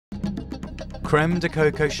Creme de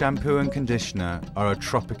Coco shampoo and conditioner are a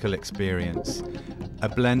tropical experience, a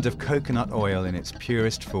blend of coconut oil in its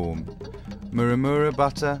purest form, murumuru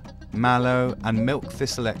butter, mallow and milk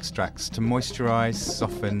thistle extracts to moisturize,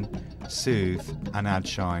 soften, soothe and add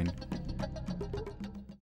shine.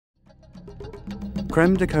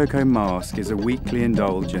 Creme de Coco Mask is a weekly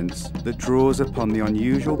indulgence that draws upon the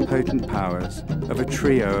unusual potent powers of a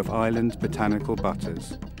trio of island botanical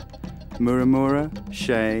butters. Murumuru,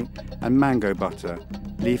 shea and mango butter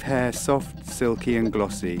leave hair soft, silky and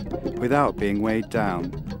glossy without being weighed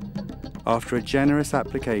down. After a generous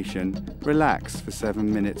application, relax for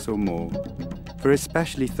 7 minutes or more. For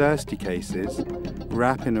especially thirsty cases,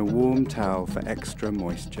 wrap in a warm towel for extra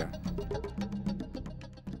moisture.